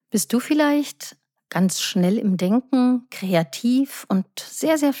Bist du vielleicht ganz schnell im Denken, kreativ und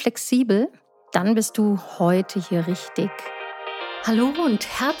sehr, sehr flexibel? Dann bist du heute hier richtig. Hallo und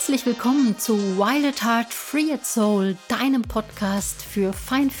herzlich willkommen zu Wild at Heart, Free at Soul, deinem Podcast für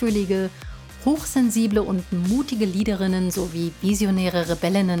feinfühlige, hochsensible und mutige Leaderinnen sowie visionäre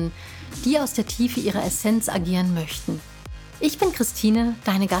Rebellinnen, die aus der Tiefe ihrer Essenz agieren möchten. Ich bin Christine,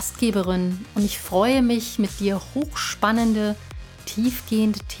 deine Gastgeberin, und ich freue mich, mit dir hochspannende,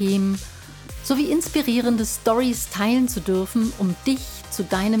 tiefgehende Themen sowie inspirierende Stories teilen zu dürfen, um dich zu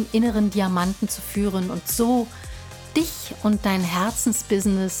deinem inneren Diamanten zu führen und so dich und dein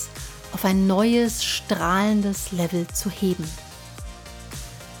Herzensbusiness auf ein neues, strahlendes Level zu heben.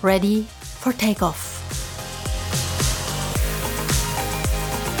 Ready for Takeoff.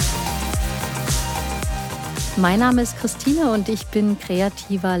 Mein Name ist Christine und ich bin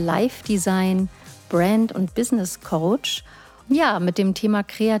kreativer Life-Design, Brand- und Business-Coach. Ja, mit dem Thema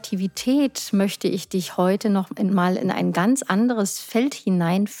Kreativität möchte ich dich heute noch mal in ein ganz anderes Feld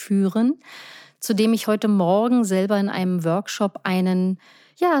hineinführen, zu dem ich heute Morgen selber in einem Workshop einen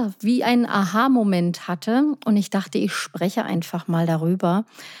Aha-Moment hatte. Und ich dachte, ich spreche einfach mal darüber,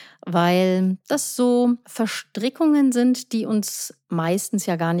 weil das so Verstrickungen sind, die uns meistens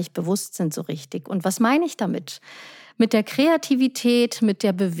ja gar nicht bewusst sind so richtig. Und was meine ich damit? Mit der Kreativität, mit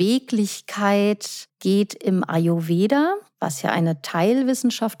der Beweglichkeit geht im Ayurveda, was ja eine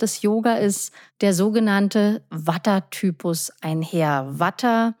Teilwissenschaft des Yoga ist, der sogenannte Vata-Typus einher.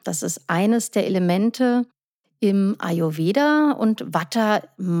 Vata, das ist eines der Elemente im Ayurveda und Vata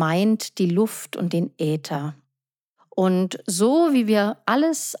meint die Luft und den Äther. Und so wie wir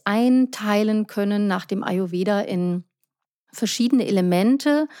alles einteilen können nach dem Ayurveda in verschiedene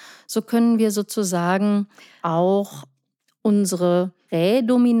Elemente, so können wir sozusagen auch unsere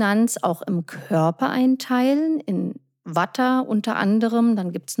Prädominanz auch im Körper einteilen, in Vata unter anderem.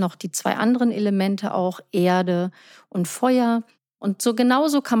 Dann gibt es noch die zwei anderen Elemente auch, Erde und Feuer. Und so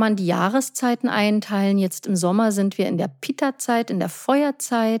genauso kann man die Jahreszeiten einteilen. Jetzt im Sommer sind wir in der Pitta-Zeit, in der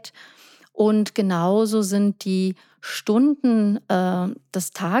Feuerzeit. Und genauso sind die Stunden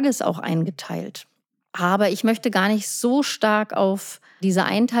des Tages auch eingeteilt. Aber ich möchte gar nicht so stark auf diese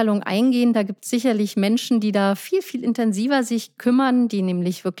Einteilung eingehen. Da gibt es sicherlich Menschen, die da viel, viel intensiver sich kümmern, die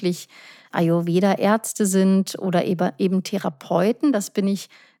nämlich wirklich Ayurveda-Ärzte sind oder eben Therapeuten. Das bin ich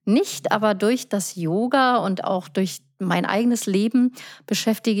nicht, aber durch das Yoga und auch durch mein eigenes Leben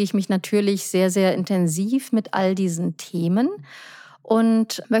beschäftige ich mich natürlich sehr, sehr intensiv mit all diesen Themen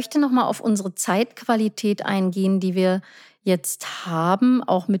und möchte nochmal auf unsere Zeitqualität eingehen, die wir jetzt haben,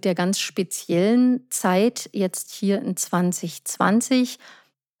 auch mit der ganz speziellen Zeit jetzt hier in 2020,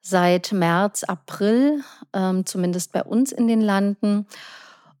 seit März, April, zumindest bei uns in den Landen.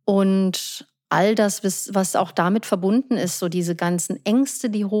 Und all das, was auch damit verbunden ist, so diese ganzen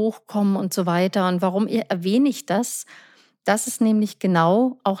Ängste, die hochkommen und so weiter. Und warum erwähne ich das? Das ist nämlich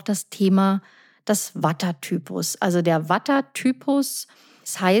genau auch das Thema des Vata-Typus. Also der Vata-Typus,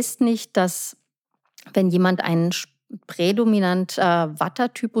 das heißt nicht, dass wenn jemand ein prädominanter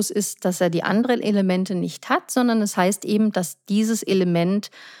Vata-Typus ist, dass er die anderen Elemente nicht hat, sondern es heißt eben, dass dieses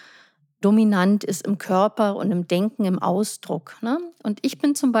Element dominant ist im Körper und im Denken, im Ausdruck. Ne? Und ich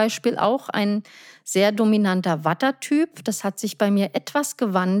bin zum Beispiel auch ein sehr dominanter Vata-Typ. Das hat sich bei mir etwas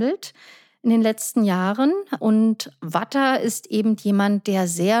gewandelt in den letzten Jahren. Und Vata ist eben jemand, der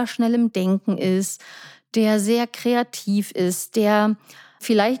sehr schnell im Denken ist, der sehr kreativ ist, der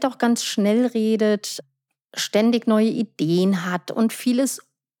vielleicht auch ganz schnell redet, ständig neue Ideen hat und vieles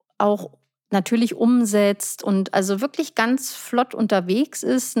auch natürlich umsetzt und also wirklich ganz flott unterwegs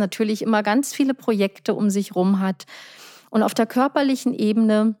ist, natürlich immer ganz viele Projekte um sich rum hat und auf der körperlichen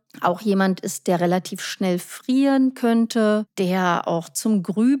Ebene auch jemand ist, der relativ schnell frieren könnte, der auch zum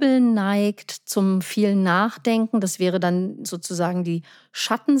Grübeln neigt, zum vielen Nachdenken. Das wäre dann sozusagen die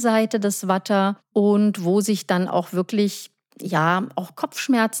Schattenseite des Vata und wo sich dann auch wirklich auch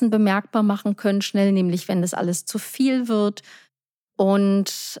Kopfschmerzen bemerkbar machen können, schnell, nämlich wenn das alles zu viel wird.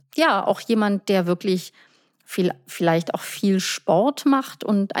 Und ja, auch jemand, der wirklich vielleicht auch viel Sport macht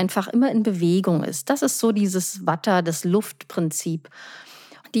und einfach immer in Bewegung ist. Das ist so dieses Vata, das Luftprinzip.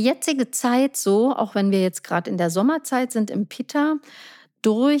 Die jetzige Zeit so, auch wenn wir jetzt gerade in der Sommerzeit sind, im Pitta,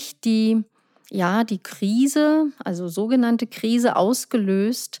 durch die Krise, also sogenannte Krise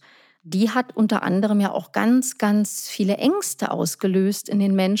ausgelöst, die hat unter anderem ja auch ganz, ganz viele Ängste ausgelöst in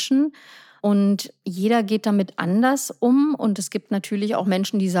den Menschen. Und jeder geht damit anders um. Und es gibt natürlich auch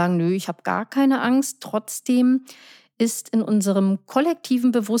Menschen, die sagen, nö, ich habe gar keine Angst. Trotzdem ist in unserem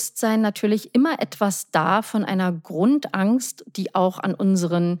kollektiven Bewusstsein natürlich immer etwas da von einer Grundangst, die auch an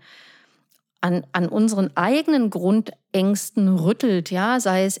unseren an unseren eigenen Grundängsten rüttelt, ja,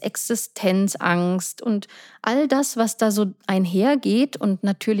 sei es Existenzangst und all das, was da so einhergeht. Und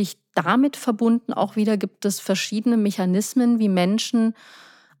natürlich damit verbunden auch wieder gibt es verschiedene Mechanismen, wie Menschen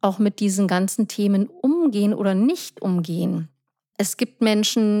auch mit diesen ganzen Themen umgehen oder nicht umgehen. Es gibt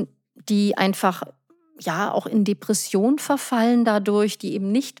Menschen, die einfach ja auch in Depression verfallen dadurch, die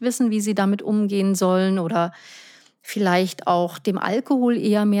eben nicht wissen, wie sie damit umgehen sollen oder vielleicht auch dem Alkohol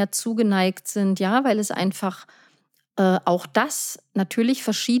eher mehr zugeneigt sind, ja, weil es einfach auch das natürlich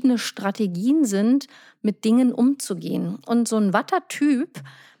verschiedene Strategien sind, mit Dingen umzugehen. Und so ein Wattertyp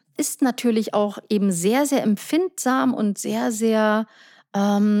ist natürlich auch eben sehr, sehr empfindsam und sehr, sehr,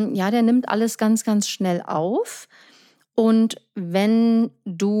 ja, der nimmt alles ganz, ganz schnell auf. Und wenn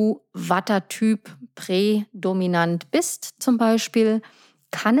du Wattertyp prädominant bist zum Beispiel,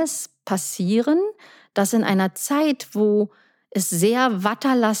 kann es passieren, dass in einer Zeit, wo es sehr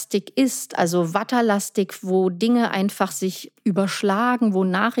watterlastig ist, also watterlastig, wo Dinge einfach sich überschlagen, wo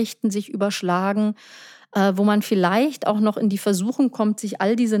Nachrichten sich überschlagen, wo man vielleicht auch noch in die Versuchung kommt, sich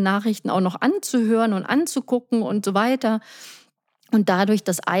all diese Nachrichten auch noch anzuhören und anzugucken und so weiter und dadurch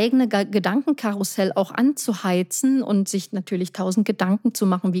das eigene Gedankenkarussell auch anzuheizen und sich natürlich tausend Gedanken zu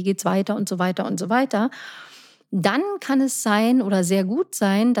machen, wie geht's weiter und so weiter und so weiter. Dann kann es sein oder sehr gut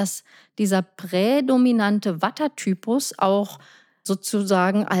sein, dass dieser prädominante Wattertypus auch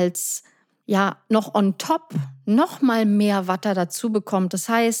sozusagen als ja noch on top noch mal mehr Watter dazu bekommt. Das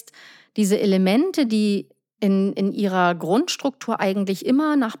heißt, diese Elemente, die in ihrer Grundstruktur eigentlich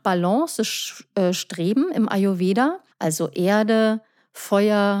immer nach Balance streben im Ayurveda, also Erde,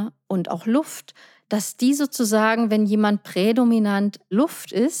 Feuer und auch Luft, dass die sozusagen, wenn jemand prädominant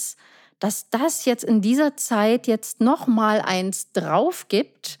Luft ist, dass das jetzt in dieser Zeit jetzt noch mal eins drauf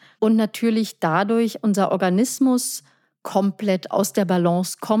gibt und natürlich dadurch unser Organismus komplett aus der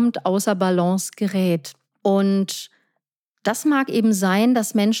Balance kommt, außer Balance gerät. Und das mag eben sein,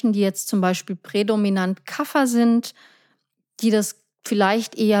 dass Menschen, die jetzt zum Beispiel prädominant Kapha sind, die das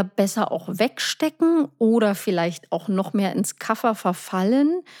vielleicht eher besser auch wegstecken oder vielleicht auch noch mehr ins Kapha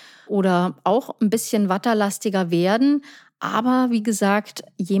verfallen oder auch ein bisschen watterlastiger werden. Aber wie gesagt,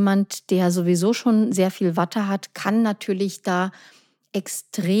 jemand, der sowieso schon sehr viel Watte hat, kann natürlich da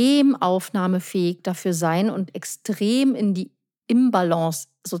extrem aufnahmefähig dafür sein und extrem in die Imbalance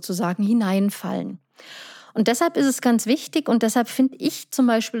sozusagen hineinfallen. Und deshalb ist es ganz wichtig und deshalb finde ich zum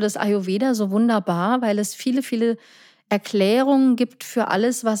Beispiel das Ayurveda so wunderbar, weil es viele, viele Erklärungen gibt für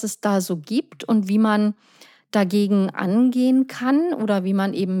alles, was es da so gibt und wie man dagegen angehen kann oder wie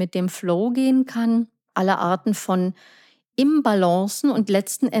man eben mit dem Flow gehen kann. Alle Arten von Imbalancen und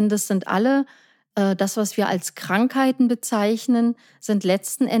letzten Endes sind alle, das, was wir als Krankheiten bezeichnen, sind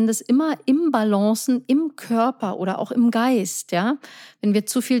letzten Endes immer Imbalancen im Körper oder auch im Geist. Ja? Wenn wir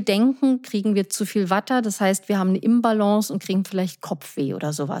zu viel denken, kriegen wir zu viel Watter. Das heißt, wir haben eine Imbalance und kriegen vielleicht Kopfweh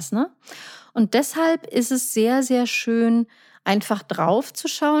oder sowas. Ne? Und deshalb ist es sehr, sehr schön, einfach drauf zu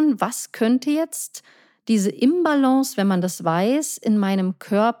schauen, was könnte jetzt diese Imbalance, wenn man das weiß, in meinem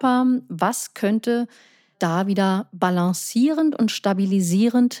Körper, was könnte da wieder balancierend und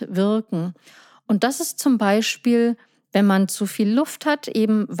stabilisierend wirken. Und das ist zum Beispiel, wenn man zu viel Luft hat,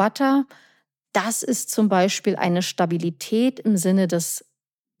 eben Vata, das ist zum Beispiel eine Stabilität im Sinne des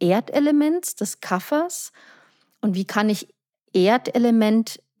Erdelements, des Kaffers. Und wie kann ich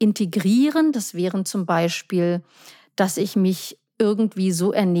Erdelement integrieren? Das wären zum Beispiel, dass ich mich irgendwie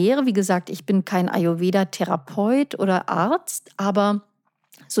so ernähre. Wie gesagt, ich bin kein Ayurveda-Therapeut oder Arzt, aber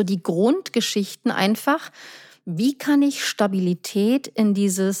so die Grundgeschichten einfach, wie kann ich Stabilität in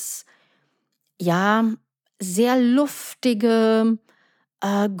dieses, ja, sehr luftige,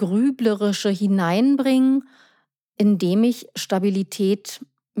 grüblerische hineinbringen, indem ich Stabilität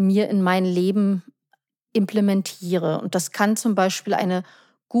mir in mein Leben implementiere. Und das kann zum Beispiel eine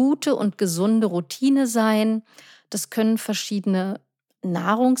gute und gesunde Routine sein. Das können verschiedene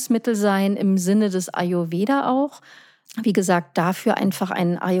Nahrungsmittel sein im Sinne des Ayurveda auch. Wie gesagt, dafür einfach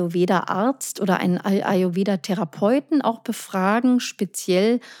einen Ayurveda-Arzt oder einen Ayurveda-Therapeuten auch befragen,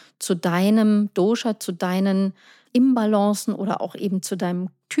 speziell zu deinem Dosha, zu deinen Imbalancen oder auch eben zu deinem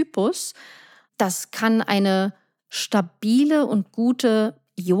Typus. Das kann eine stabile und gute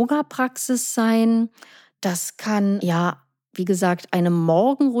Yoga-Praxis sein. Das kann, ja, wie gesagt, eine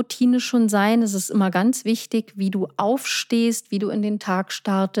Morgenroutine schon sein. Es ist immer ganz wichtig, wie du aufstehst, wie du in den Tag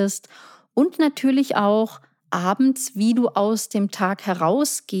startest und natürlich auch abends, wie du aus dem Tag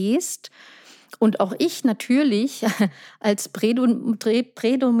herausgehst. Und auch ich natürlich als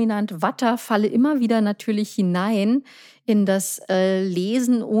prädominant Vata falle immer wieder natürlich hinein in das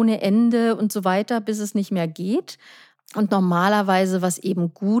Lesen ohne Ende und so weiter, bis es nicht mehr geht. Und normalerweise, was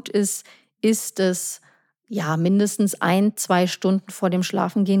eben gut ist, ist es, ja, mindestens 1, 2 Stunden vor dem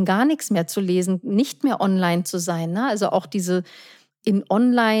Schlafengehen gar nichts mehr zu lesen, nicht mehr online zu sein, ne? Also auch diese in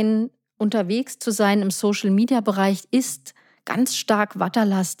online unterwegs zu sein im Social-Media-Bereich ist ganz stark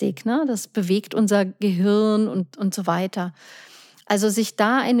watterlastig, ne? Das bewegt unser Gehirn und so weiter. Also sich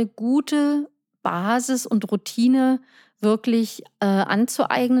da eine gute Basis und Routine wirklich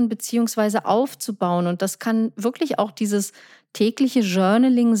anzueignen beziehungsweise aufzubauen. Und das kann wirklich auch dieses tägliche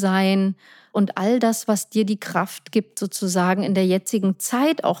Journaling sein und all das, was dir die Kraft gibt, sozusagen in der jetzigen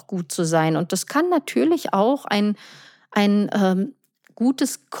Zeit auch gut zu sein. Und das kann natürlich auch ein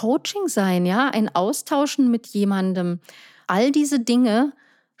gutes Coaching sein, ja, ein Austauschen mit jemandem. All diese Dinge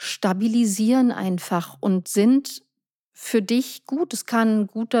stabilisieren einfach und sind für dich gut. Es kann ein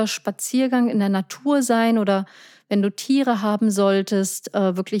guter Spaziergang in der Natur sein oder wenn du Tiere haben solltest,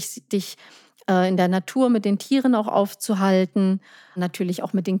 wirklich dich in der Natur mit den Tieren auch aufzuhalten, natürlich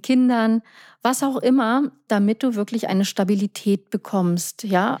auch mit den Kindern, was auch immer, damit du wirklich eine Stabilität bekommst.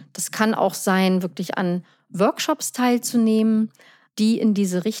 Ja, das kann auch sein, wirklich an Workshops teilzunehmen, die in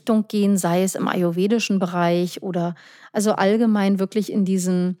diese Richtung gehen, sei es im ayurvedischen Bereich oder also allgemein wirklich in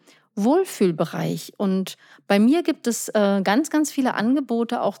diesem Wohlfühlbereich. Und bei mir gibt es ganz, ganz viele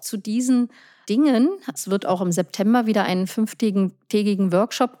Angebote auch zu diesen Dingen. Es wird auch im September wieder einen 5-tägigen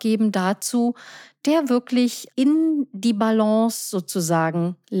Workshop geben dazu, der wirklich in die Balance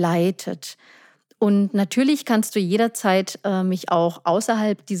sozusagen leitet. Und natürlich kannst du jederzeit mich auch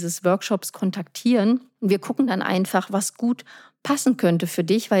außerhalb dieses Workshops kontaktieren. Wir gucken dann einfach, was gut passen könnte für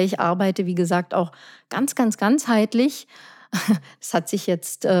dich, weil ich arbeite, wie gesagt, auch ganz, ganz ganzheitlich. Es hat sich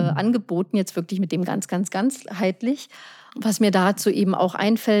jetzt angeboten, jetzt wirklich mit dem ganz, ganz, ganzheitlich. Was mir dazu eben auch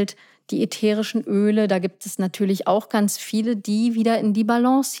einfällt, die ätherischen Öle, da gibt es natürlich auch ganz viele, die wieder in die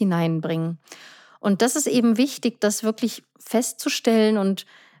Balance hineinbringen. Und das ist eben wichtig, das wirklich festzustellen. Und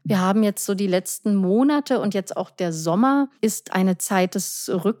wir haben jetzt so die letzten Monate und jetzt auch der Sommer ist eine Zeit des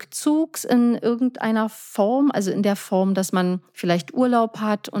Rückzugs in irgendeiner Form, also in der Form, dass man vielleicht Urlaub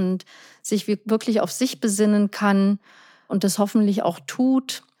hat und sich wirklich auf sich besinnen kann und das hoffentlich auch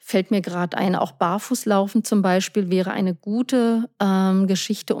tut. Fällt mir gerade ein, auch Barfußlaufen zum Beispiel wäre eine gute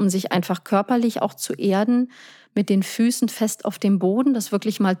Geschichte, um sich einfach körperlich auch zu erden, mit den Füßen fest auf dem Boden, das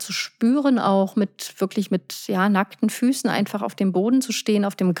wirklich mal zu spüren, auch mit ja, nackten Füßen einfach auf dem Boden zu stehen,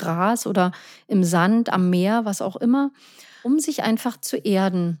 auf dem Gras oder im Sand, am Meer, was auch immer, um sich einfach zu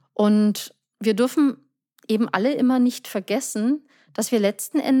erden. Und wir dürfen eben alle immer nicht vergessen, dass wir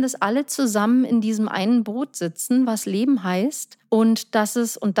letzten Endes alle zusammen in diesem einen Boot sitzen, was Leben heißt. Und das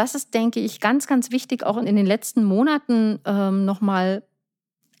ist, denke ich, ganz, ganz wichtig, auch in den letzten Monaten nochmal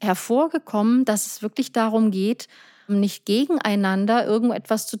hervorgekommen, dass es wirklich darum geht, nicht gegeneinander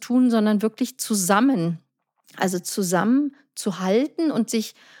irgendetwas zu tun, sondern wirklich zusammen. Also zusammen zu halten und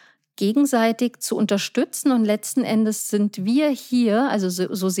sich gegenseitig zu unterstützen. Und letzten Endes sind wir hier, also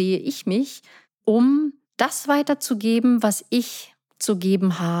so sehe ich mich, um das weiterzugeben, was ich zu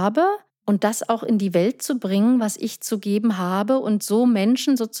geben habe und das auch in die Welt zu bringen, was ich zu geben habe und so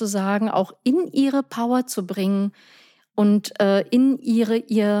Menschen sozusagen auch in ihre Power zu bringen und in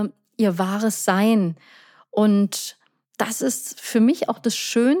ihr wahres Sein. Und das ist für mich auch das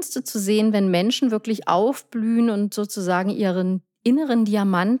Schönste zu sehen, wenn Menschen wirklich aufblühen und sozusagen ihren inneren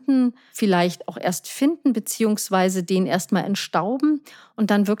Diamanten vielleicht auch erst finden, beziehungsweise den erstmal entstauben und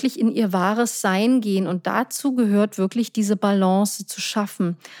dann wirklich in ihr wahres Sein gehen. Und dazu gehört wirklich diese Balance zu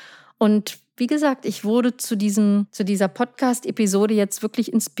schaffen. Und wie gesagt, ich wurde zu dieser Podcast-Episode jetzt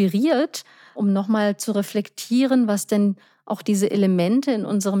wirklich inspiriert, um nochmal zu reflektieren, was denn auch diese Elemente in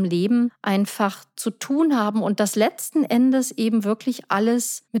unserem Leben einfach zu tun haben und dass letzten Endes eben wirklich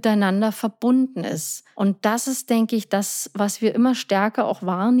alles miteinander verbunden ist. Und das ist, denke ich, das, was wir immer stärker auch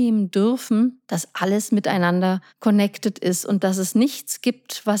wahrnehmen dürfen, dass alles miteinander connected ist und dass es nichts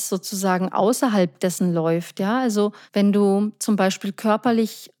gibt, was sozusagen außerhalb dessen läuft. Ja, also wenn du zum Beispiel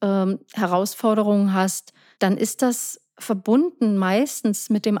körperlich Herausforderungen hast, dann ist das verbunden meistens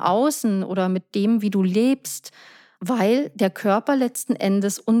mit dem Außen oder mit dem, wie du lebst, weil der Körper letzten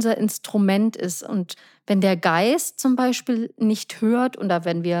Endes unser Instrument ist. Und wenn der Geist zum Beispiel nicht hört oder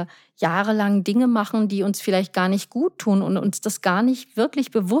wenn wir jahrelang Dinge machen, die uns vielleicht gar nicht gut tun und uns das gar nicht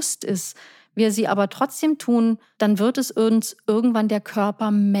wirklich bewusst ist, wir sie aber trotzdem tun, dann wird es uns irgendwann der Körper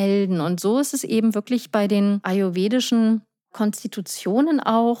melden. Und so ist es eben wirklich bei den ayurvedischen Konstitutionen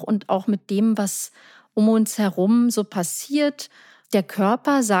auch und auch mit dem, was um uns herum so passiert. Der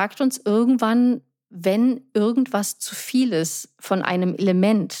Körper sagt uns irgendwann, wenn irgendwas zu viel ist von einem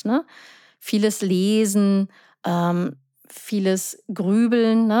Element, ne? Vieles Lesen, vieles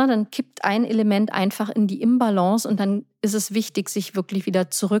Grübeln, ne? Dann kippt ein Element einfach in die Imbalance und dann ist es wichtig, sich wirklich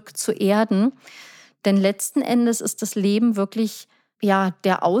wieder zurück zu erden. Denn letzten Endes ist das Leben wirklich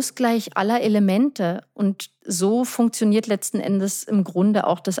der Ausgleich aller Elemente. Und so funktioniert letzten Endes im Grunde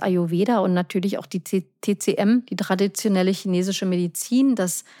auch das Ayurveda und natürlich auch die TCM, die traditionelle chinesische Medizin,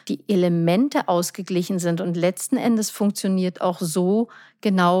 dass die Elemente ausgeglichen sind. Und letzten Endes funktioniert auch so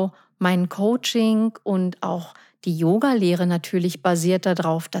genau mein Coaching und auch die Yoga-Lehre natürlich basiert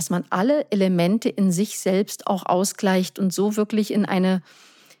darauf, dass man alle Elemente in sich selbst auch ausgleicht und so wirklich in eine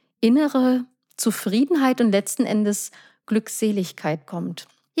innere Zufriedenheit und letzten Endes Glückseligkeit kommt.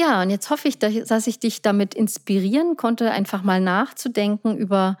 Ja, und jetzt hoffe ich, dass ich dich damit inspirieren konnte, einfach mal nachzudenken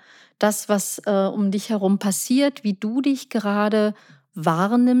über das, was um dich herum passiert, wie du dich gerade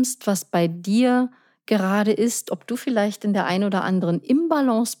wahrnimmst, was bei dir gerade ist, ob du vielleicht in der einen oder anderen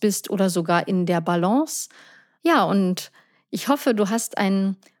Imbalance bist oder sogar in der Balance. Ja, und ich hoffe, du hast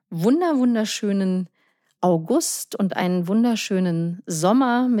einen wunderschönen August und einen wunderschönen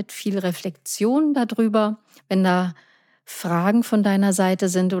Sommer mit viel Reflexion darüber. Wenn da Fragen von deiner Seite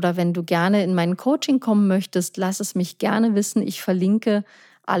sind oder wenn du gerne in mein Coaching kommen möchtest, lass es mich gerne wissen. Ich verlinke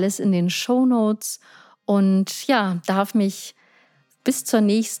alles in den Shownotes und darf mich bis zur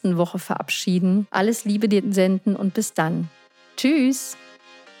nächsten Woche verabschieden. Alles Liebe dir senden und bis dann. Tschüss!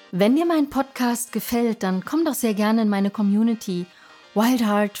 Wenn dir mein Podcast gefällt, dann komm doch sehr gerne in meine Community Wild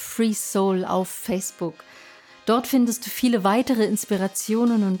Heart Free Soul auf Facebook. Dort findest du viele weitere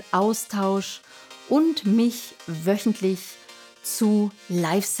Inspirationen und Austausch und mich wöchentlich zu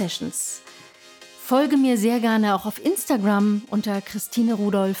Live-Sessions. Folge mir sehr gerne auch auf Instagram unter Christine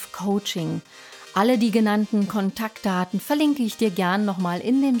Rudolph Coaching. Alle die genannten Kontaktdaten verlinke ich dir gern nochmal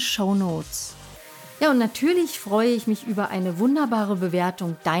in den Shownotes. Ja, und natürlich freue ich mich über eine wunderbare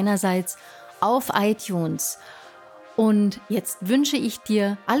Bewertung deinerseits auf iTunes. Und jetzt wünsche ich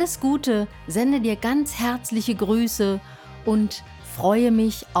dir alles Gute, sende dir ganz herzliche Grüße und freue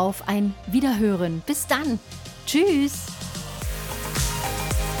mich auf ein Wiederhören. Bis dann. Tschüss.